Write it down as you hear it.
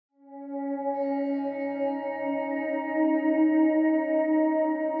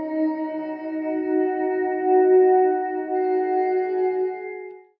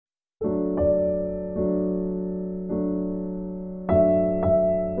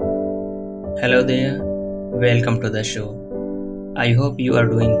Hello there, welcome to the show. I hope you are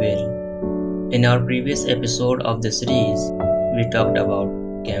doing well. In our previous episode of the series, we talked about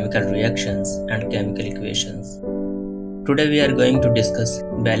chemical reactions and chemical equations. Today we are going to discuss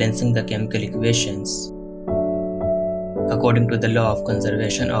balancing the chemical equations. According to the law of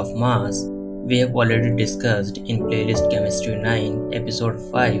conservation of mass, we have already discussed in playlist Chemistry 9, episode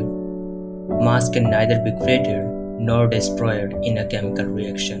 5, mass can neither be created nor destroyed in a chemical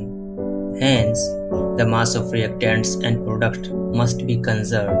reaction. Hence, the mass of reactants and product must be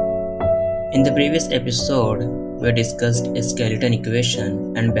conserved. In the previous episode, we discussed a skeleton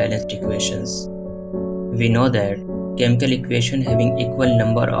equation and balanced equations. We know that chemical equation having equal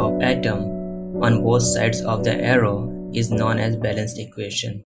number of atoms on both sides of the arrow is known as balanced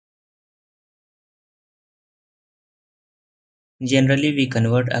equation. Generally, we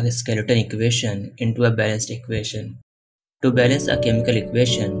convert a skeleton equation into a balanced equation. To balance a chemical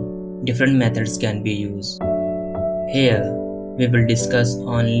equation, different methods can be used. Here, we will discuss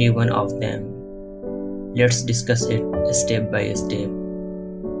only one of them. Let's discuss it step by step.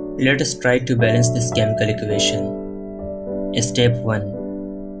 Let us try to balance this chemical equation. Step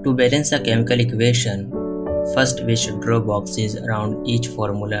 1. To balance a chemical equation, first we should draw boxes around each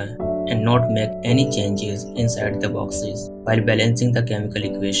formula and not make any changes inside the boxes while balancing the chemical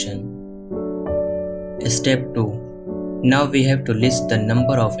equation. Step 2. Now we have to list the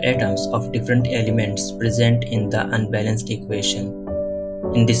number of atoms of different elements present in the unbalanced equation.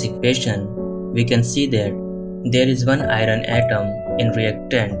 In this equation, we can see that there is one iron atom in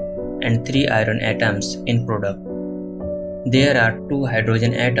reactant and 3 iron atoms in product. There are 2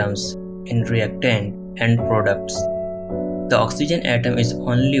 hydrogen atoms in reactant and products. The oxygen atom is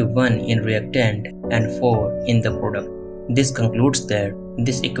only 1 in reactant and 4 in the product. This concludes that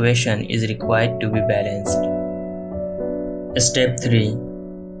this equation is required to be balanced. Step 3.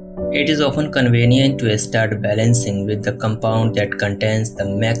 It is often convenient to start balancing with the compound that contains the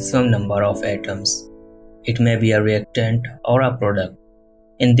maximum number of atoms. It may be a reactant or a product.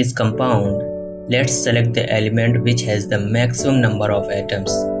 In this compound, let's select the element which has the maximum number of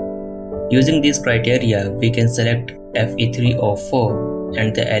atoms. Using these criteria, we can select Fe3O4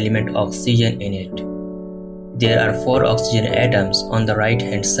 and the element oxygen in it. There are 4 oxygen atoms on the right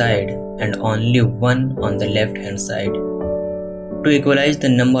hand side and only 1 on the left hand side. To equalize the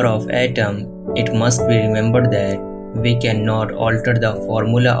number of atoms, it must be remembered that we cannot alter the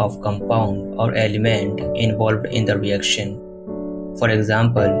formula of compound or element involved in the reaction. For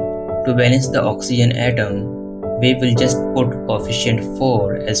example, to balance the oxygen atom, we will just put coefficient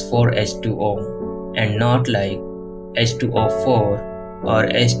 4 as 4H2O and not like H2O4 or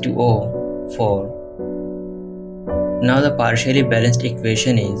H2O4. Now the partially balanced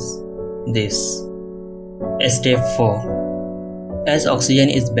equation is this. Step 4. As oxygen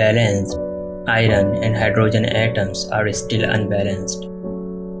is balanced, iron and hydrogen atoms are still unbalanced.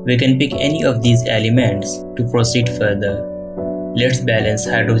 We can pick any of these elements to proceed further. Let's balance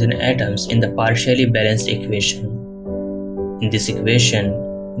hydrogen atoms in the partially balanced equation. In this equation,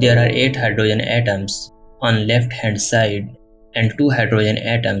 there are 8 hydrogen atoms on left hand side and 2 hydrogen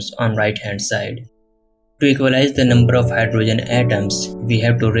atoms on right hand side. To equalize the number of hydrogen atoms, we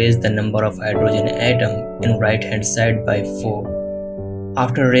have to raise the number of hydrogen atom in right hand side by 4.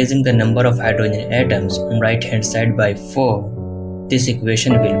 After raising the number of hydrogen atoms on right hand side by 4, this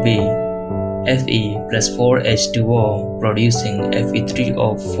equation will be Fe plus 4H2O producing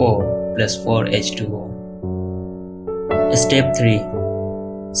Fe3O4 plus 4H2O. Step 3.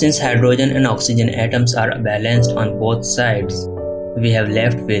 Since hydrogen and oxygen atoms are balanced on both sides, we have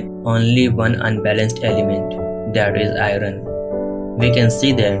left with only one unbalanced element, that is iron. We can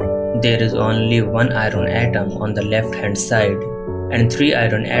see that there is only one iron atom on the left hand side and 3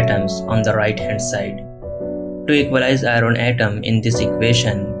 iron atoms on the right hand side. To equalize iron atom in this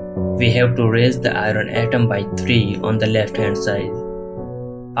equation, we have to raise the iron atom by 3 on the left hand side.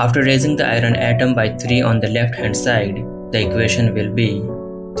 After raising the iron atom by 3 on the left hand side, the equation will be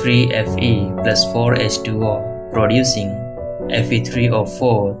 3Fe plus 4H2O producing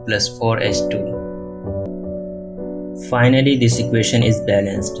Fe3O4 plus 4H2. Finally, this equation is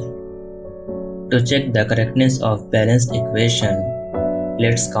balanced. To check the correctness of balanced equation,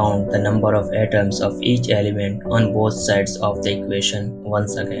 let's count the number of atoms of each element on both sides of the equation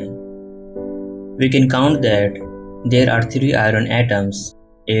once again. We can count that there are 3 iron atoms,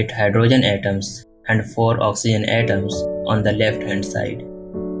 8 hydrogen atoms, and 4 oxygen atoms on the left hand side.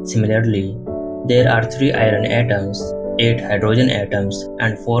 Similarly, there are 3 iron atoms, 8 hydrogen atoms,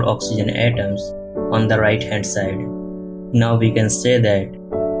 and 4 oxygen atoms on the right hand side. Now we can say that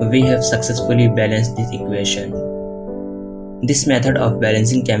we have successfully balanced this equation. This method of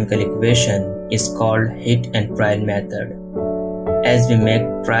balancing chemical equation is called hit and trial method, as we make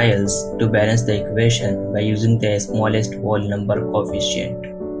trials to balance the equation by using the smallest whole number coefficient.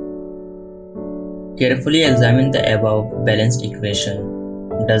 Carefully examine the above balanced equation.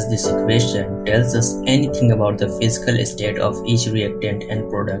 Does this equation tells us anything about the physical state of each reactant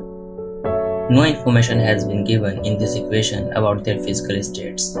and product? No information has been given in this equation about their physical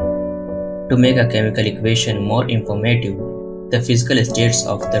states. To make a chemical equation more informative, the physical states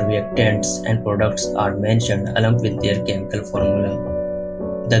of the reactants and products are mentioned along with their chemical formula.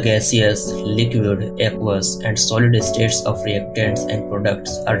 The gaseous, liquid, aqueous, and solid states of reactants and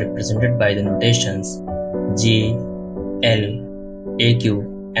products are represented by the notations G, L,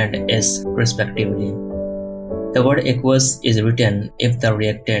 AQ, and S respectively. The word aqueous is written if the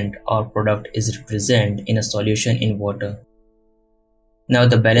reactant or product is represented in a solution in water. Now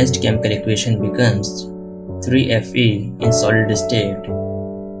the balanced chemical equation becomes 3Fe in solid state,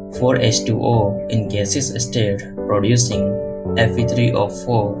 4H2O in gaseous state producing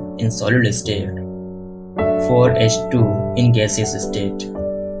Fe3O4 in solid state, 4H2 in gaseous state.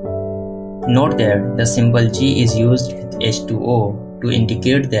 Note that the symbol G is used with H2O to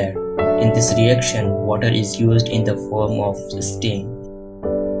indicate that in this reaction water is used in the form of steam.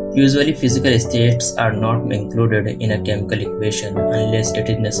 Usually physical states are not included in a chemical equation unless it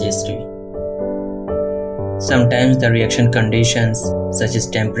is necessary. Sometimes the reaction conditions such as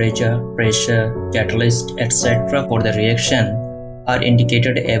temperature, pressure, catalyst, etc. for the reaction are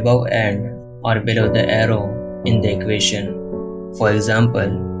indicated above and or below the arrow in the equation. For example,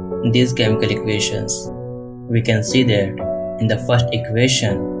 in these chemical equations, we can see that in the first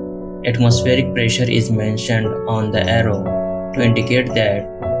equation, atmospheric pressure is mentioned on the arrow to indicate that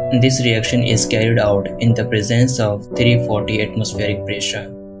this reaction is carried out in the presence of 340 atmospheric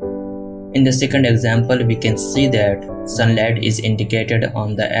pressure. In the second example, we can see that sunlight is indicated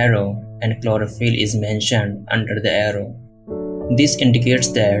on the arrow and chlorophyll is mentioned under the arrow. This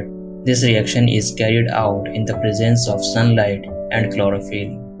indicates that this reaction is carried out in the presence of sunlight and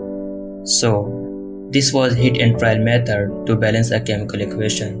chlorophyll. So, this was hit and trial method to balance a chemical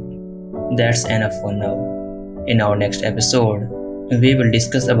equation. That's enough for now. In our next episode, we will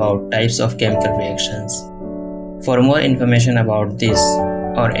discuss about types of chemical reactions. For more information about this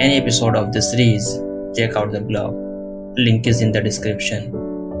or any episode of the series, check out the blog. Link is in the description.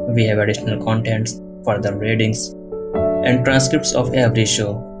 We have additional contents, further readings, and transcripts of every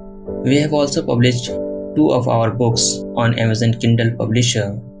show. We have also published 2 of our books on Amazon Kindle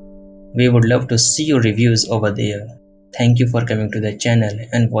Publisher. We would love to see your reviews over there. Thank you for coming to the channel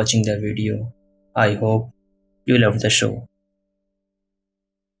and watching the video. I hope you loved the show.